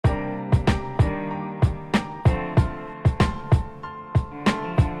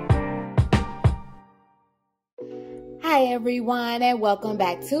Hi everyone, and welcome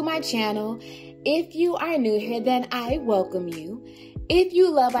back to my channel. If you are new here, then I welcome you. If you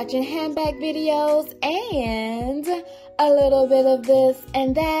love watching handbag videos and a little bit of this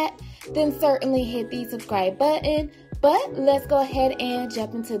and that, then certainly hit the subscribe button. But let's go ahead and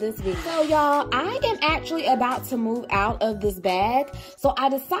jump into this video. So y'all, I am actually about to move out of this bag. So I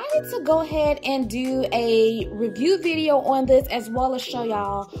decided to go ahead and do a review video on this, as well as show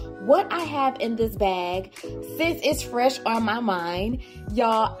y'all what I have in this bag since it's fresh on my mind.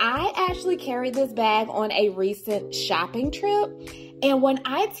 Y'all, I actually carried this bag on a recent shopping trip. And when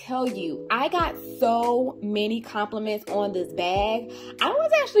I tell you, I got so many compliments on this bag, I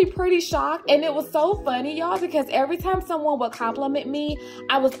was actually pretty shocked. And it was so funny, y'all, because every time someone would compliment me,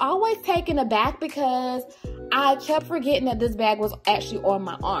 I was always taken aback because I kept forgetting that this bag was actually on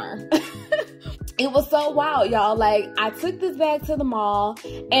my arm. It was so wild, y'all. Like, I took this bag to the mall,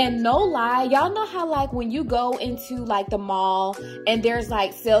 and no lie, y'all know how like when you go into like the mall and there's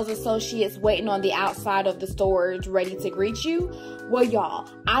like sales associates waiting on the outside of the stores ready to greet you? Well, y'all,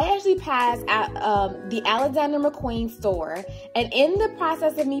 I actually passed at the Alexander McQueen store, and in the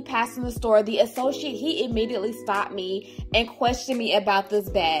process of me passing the store, the associate, he immediately stopped me and questioned me about this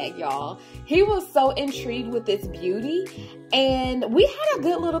bag, y'all. He was so intrigued with its beauty, and we had a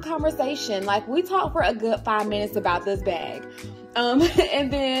good little conversation. Like, we talked for a good 5 minutes about this bag.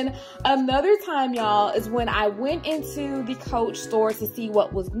 And then another time, y'all, is when I went into the Coach store to see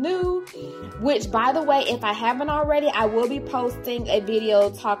what was new, which, by the way, if I haven't already, I will be posting a video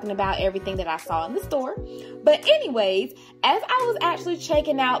talking about everything that I saw in the store. But anyways, as I was actually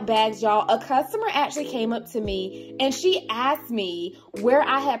checking out bags, y'all, a customer actually came up to me and she asked me where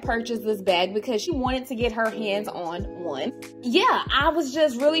I had purchased this bag because she wanted to get her hands on one. Yeah, I was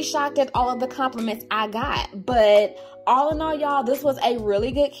just really shocked at all of the compliments I got. But all in all, y'all, this was a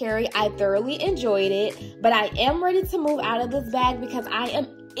really good carry. I thoroughly enjoyed it, but I am ready to move out of this bag because I am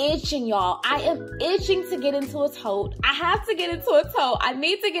itching, y'all. I am itching to get into a tote. I have to get into a tote. I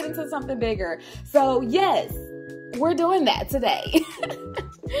need to get into something bigger. So yes, we're doing that today.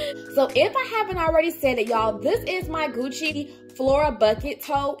 So if I haven't already said it, y'all, this is my Gucci Flora bucket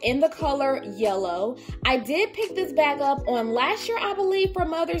tote in the color yellow. I did pick this bag up on last year, I believe, for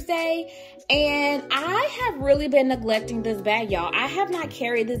Mother's Day. And I have really been neglecting this bag, y'all. I have not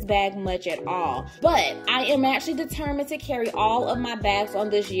carried this bag much at all. But I am actually determined to carry all of my bags on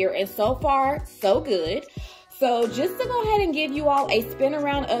this year. And so far, so good. So just to go ahead and give you all a spin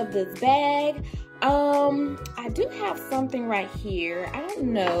around of this bag. I do have something right here. I don't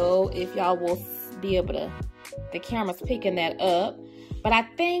know if y'all will be able to, the camera's picking that up, but I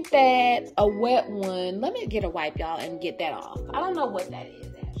think that a wet one, let me get a wipe, y'all, and get that off. I don't know what that is,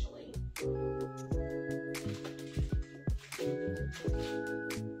 actually.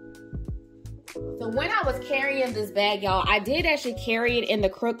 So when I was carrying this bag, y'all, I did actually carry it in the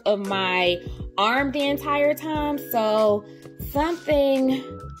crook of my arm the entire time. So something,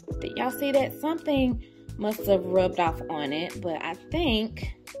 did y'all see that? Something must have rubbed off on it, but I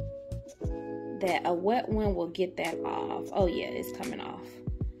think that a wet one will get that off. Oh yeah, it's coming off.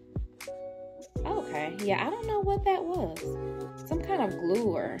 Okay, yeah, I don't know what that was. Some kind of glue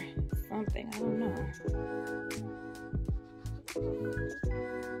or something, I don't know.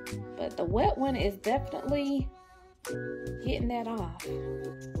 But the wet one is definitely getting that off.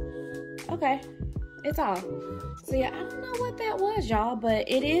 Okay, it's off. So yeah, I don't know what that was, y'all, but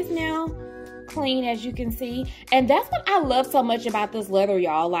it is now clean, as you can see. And that's what I love so much about this leather,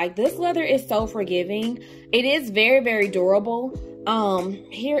 y'all. Like, this leather is so forgiving. It is very, very durable.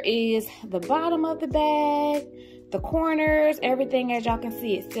 Here is the bottom of the bag, the corners, everything. As y'all can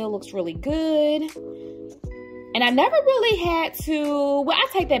see, it still looks really good. And I never really had to, well, I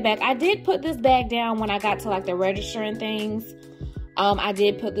take that back. I did put this bag down when I got to like the register and things. I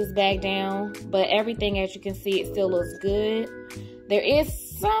did put this bag down, but everything, as you can see, it still looks good. There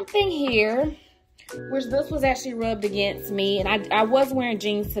is something here, which this was actually rubbed against me, and I was wearing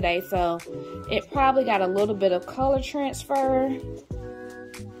jeans today, so it probably got a little bit of color transfer,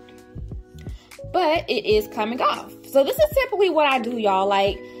 but it is coming off. So this is typically what I do, y'all.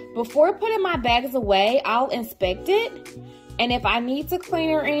 Like, before putting my bags away, I'll inspect it, and if I need to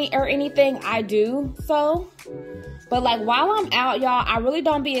clean or anything, I do so. But like, while I'm out, y'all, I really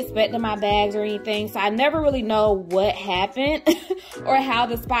don't be inspecting my bags or anything. So I never really know what happened or how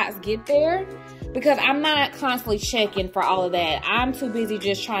the spots get there, because I'm not constantly checking for all of that. I'm too busy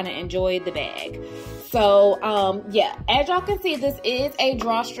just trying to enjoy the bag. So, yeah, as y'all can see, this is a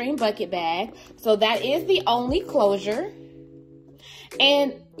drawstring bucket bag. So that is the only closure.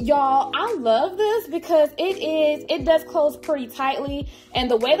 And y'all, I love this because it does close pretty tightly. And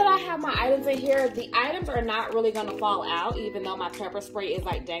the way that I have my items in here, the items are not really gonna fall out, even though my pepper spray is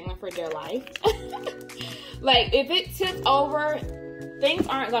like dangling for dear life. Like if it tips over, things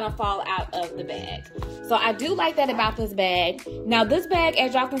aren't gonna fall out of the bag. So I do like that about this bag. Now this bag,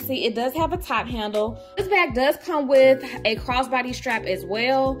 as y'all can see, it does have a top handle. This bag does come with a crossbody strap as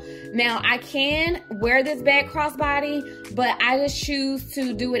well. Now I can wear this bag crossbody, but I just choose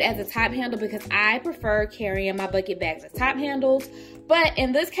to do it as a top handle because I prefer carrying my bucket bags as top handles. But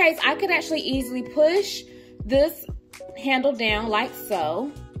in this case, I could actually easily push this handle down like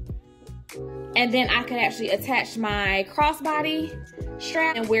so. And then I could actually attach my crossbody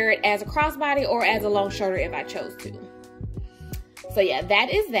strap and wear it as a crossbody or as a long shoulder if I chose to. So yeah, that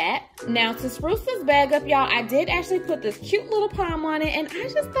is that. Now to spruce this bag up, y'all, I did actually put this cute little palm on it, and I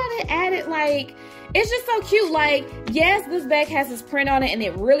just thought it added, like, it's just so cute. Like, yes, this bag has this print on it and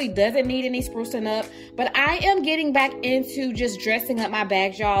it really doesn't need any sprucing up, but I am getting back into just dressing up my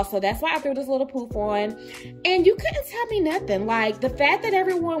bags, y'all. So that's why I threw this little poof on, and you couldn't tell me nothing. Like, the fact that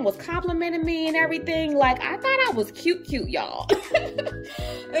everyone was complimenting me and everything, like, I thought I was cute, y'all.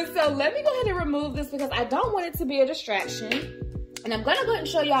 And so let me go ahead and remove this because I don't want it to be a distraction. And I'm gonna go ahead and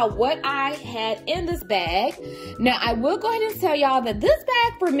show y'all what I had in this bag. Now, I will go ahead and tell y'all that this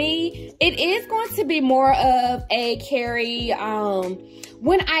bag for me, it is going to be more of a carry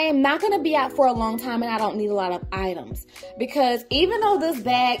when I am not gonna be out for a long time and I don't need a lot of items. Because even though this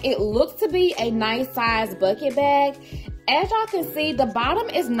bag, it looks to be a nice size bucket bag, as y'all can see, the bottom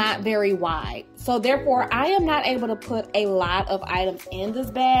is not very wide. So therefore, I am not able to put a lot of items in this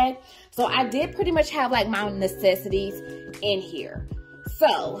bag. So I did pretty much have like my necessities in here.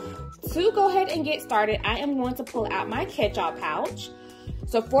 So to go ahead and get started, I am going to pull out my catch-all pouch.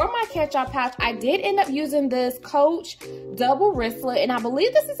 So for my catch-all pouch, I did end up using this Coach double wristlet, and I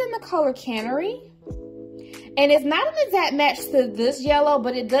believe this is in the color Canary. And it's not an exact match to this yellow,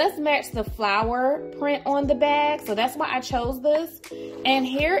 but it does match the flower print on the bag. So that's why I chose this. And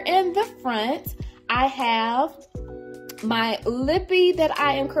here in the front, I have my lippy that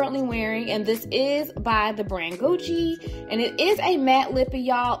I am currently wearing, and this is by the brand Gucci, and it is a matte lippy,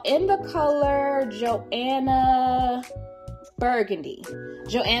 y'all, in the color Joanna Burgundy.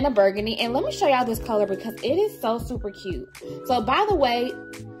 And let me show y'all this color because it is so super cute. So by the way,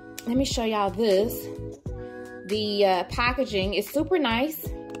 let me show y'all this. The packaging is super nice.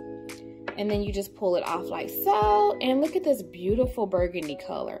 And then you just pull it off like so. And look at this beautiful burgundy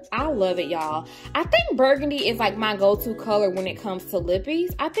color. I love it, y'all. I think burgundy is like my go-to color when it comes to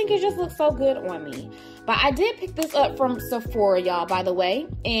lippies. I think it just looks so good on me. But I did pick this up from Sephora, y'all, by the way.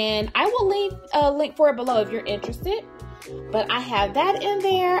 And I will leave a link for it below if you're interested. But I have that in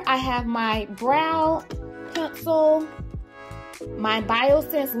there. I have my brow pencil. My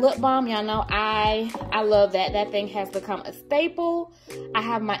BioSense lip balm, y'all know I love that. That thing has become a staple. I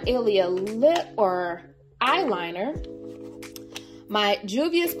have my Ilia lip or eyeliner. My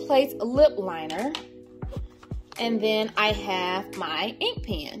Juvia's Place lip liner. And then I have my ink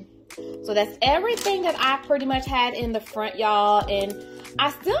pen. So that's everything that I pretty much had in the front, y'all. And I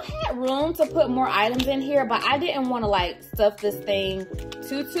still had room to put more items in here, but I didn't want to like stuff this thing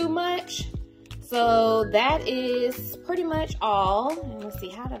too much. So that is pretty much all. And let's see,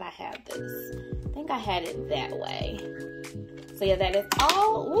 how did I have this? I think I had it that way. So yeah, that is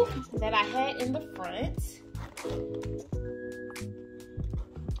all that I had in the front.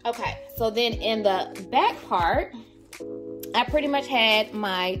 Okay, so then in the back part, I pretty much had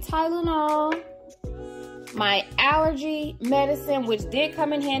my Tylenol, my allergy medicine, which did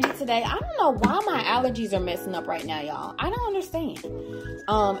come in handy today. I don't know why my allergies are messing up right now, y'all. I don't understand.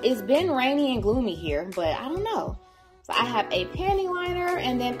 It's been rainy and gloomy here, but I don't know. So I have a panty liner,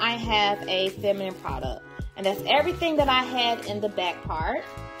 and then I have a feminine product. And that's everything that I had in the back part.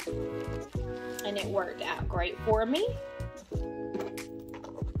 And it worked out great for me.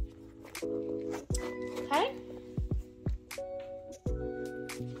 Okay.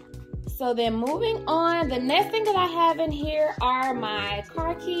 So then moving on, the next thing that I have in here are my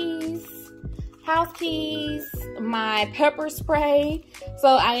car keys, house keys, my pepper spray. So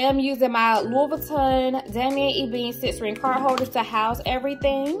I am using my Louis Vuitton Damier Ebene 6-ring card holders to house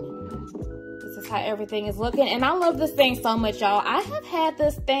everything. This is how everything is looking. And I love this thing so much, y'all. I have had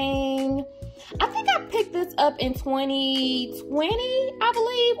this thing, I think I picked this up in 2020, I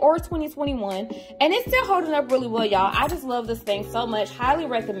believe, or 2021. And it's still holding up really well, y'all. I just love this thing so much. Highly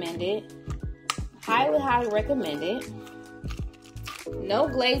recommend it. Highly recommend it. No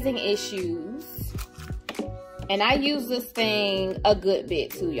glazing issues. And I use this thing a good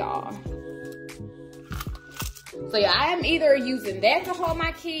bit too, y'all. So yeah, I am either using that to hold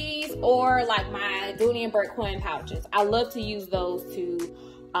my keys or like my Dooney and Burke coin pouches. I love to use those to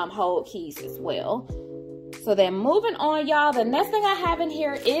hold keys as well. So then moving on, y'all, the next thing I have in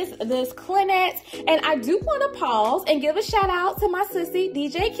here is this Kleenex. And I do want to pause and give a shout out to my sissy,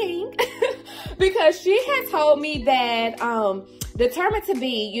 DJ King, because she had told me that Determined to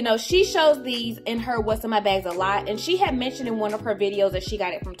Be, you know, she shows these in her What's in My Bags a lot. And she had mentioned in one of her videos that she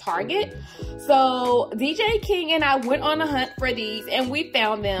got it from Target. So DJ King and I went on a hunt for these and we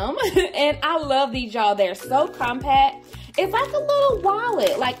found them. And I love these, y'all. They're so compact. It's like a little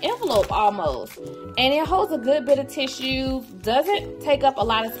wallet, like envelope almost. And it holds a good bit of tissue, doesn't take up a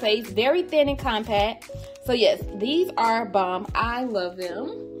lot of space, very thin and compact. So yes, these are bomb. I love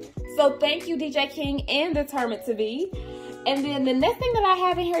them. So thank you, DJ King and Determined to Be. And then the next thing that I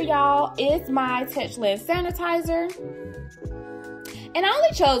have in here, y'all, is my Touch Lens Sanitizer. And I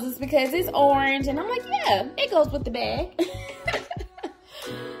only chose this because it's orange. And I'm like, yeah, it goes with the bag.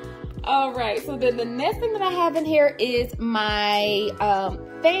 All right, so then the next thing that I have in here is my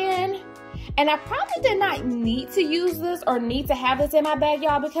fan. And I probably did not need to use this or need to have this in my bag,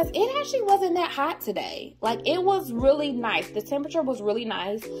 y'all, because it actually wasn't that hot today. Like, it was really nice. The temperature was really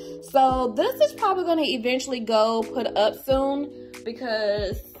nice. So this is probably going to eventually go put up soon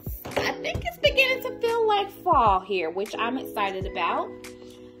because I think it's beginning to feel like fall here, which I'm excited about.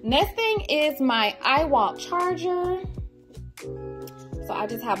 Next thing is my iWalk charger. So I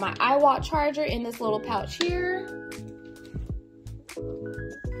just have my iWalk charger in this little pouch here.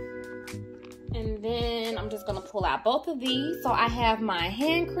 And then I'm just gonna pull out both of these. So I have my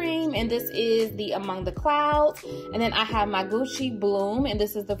hand cream, and this is the Among the Clouds. And then I have my Gucci Bloom, and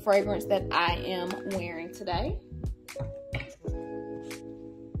this is the fragrance that I am wearing today.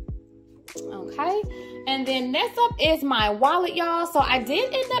 Okay, and then next up is my wallet, y'all. So I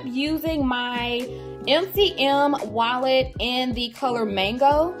did end up using my MCM wallet in the color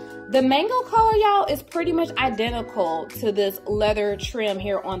Mango. The mango color, y'all, is pretty much identical to this leather trim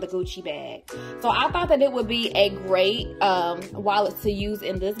here on the Gucci bag. So I thought that it would be a great wallet to use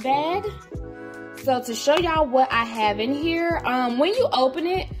in this bag. So to show y'all what I have in here, when you open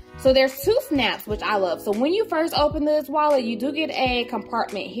it, so there's two snaps, which I love. So when you first open this wallet, you do get a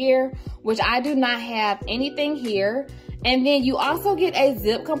compartment here, which I do not have anything here. And then you also get a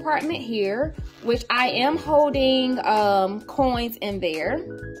zip compartment here, which I am holding coins in there.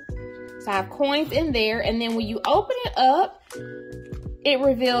 So I have coins in there. And then when you open it up, it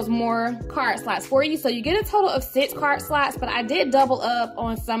reveals more card slots for you. So you get a total of 6 card slots, but I did double up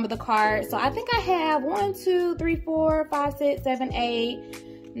on some of the cards. So I think I have 1, 2, 3, 4, 5, 6, 7, 8,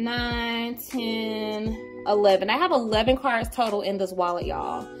 9, 10, 11. I have 11 cards total in this wallet,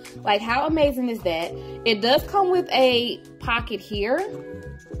 y'all. Like, how amazing is that? It does come with a pocket here.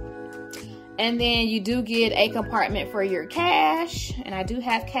 And then you do get a compartment for your cash. And I do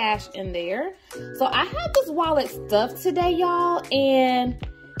have cash in there. So I had this wallet stuffed today, y'all. And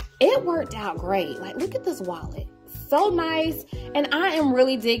it worked out great. Like, look at this wallet. So nice. And I am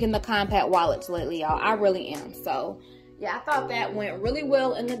really digging the compact wallets lately, y'all. I really am. So, yeah, I thought that went really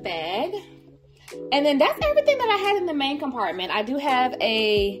well in the bag. And then that's everything that I had in the main compartment. I do have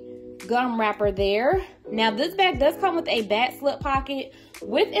a gum wrapper there. Now, this bag does come with a back slip pocket.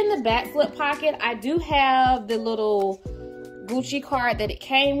 Within the back slip pocket, I do have the little Gucci card that it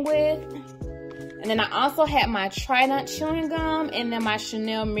came with. And then I also had my Trident chewing gum and then my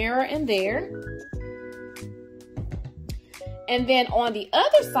Chanel mirror in there. And then on the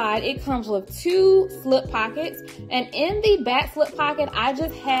other side, it comes with 2 slip pockets. And in the back slip pocket, I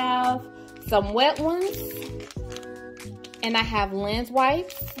just have some wet ones. And I have lens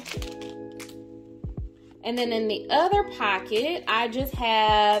wipes. And then in the other pocket, I just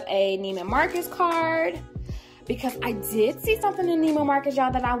have a Neiman Marcus card because I did see something in Neiman Marcus,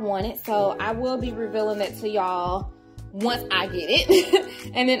 y'all, that I wanted. So I will be revealing it to y'all once I get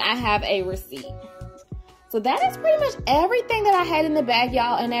it. And then I have a receipt. So that is pretty much everything that I had in the bag,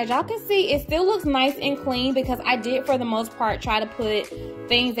 y'all. And as y'all can see, it still looks nice and clean because I did, for the most part, try to put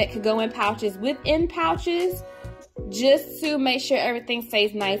things that could go in pouches within pouches, just to make sure everything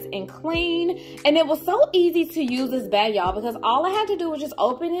stays nice and clean. And it was so easy to use this bag, y'all, because all I had to do was just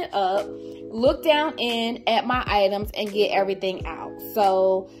open it up, look down in at my items, and get everything out.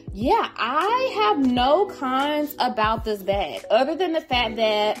 So yeah, I have no cons about this bag other than the fact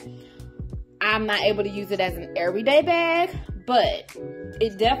that I'm not able to use it as an everyday bag, but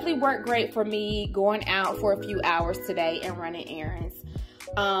it definitely worked great for me going out for a few hours today and running errands.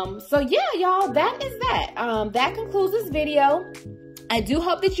 So yeah, y'all, that is that. That concludes this video. I do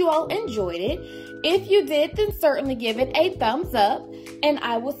hope that you all enjoyed it. If you did, then certainly give it a thumbs up, and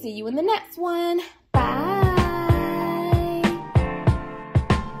I will see you in the next one.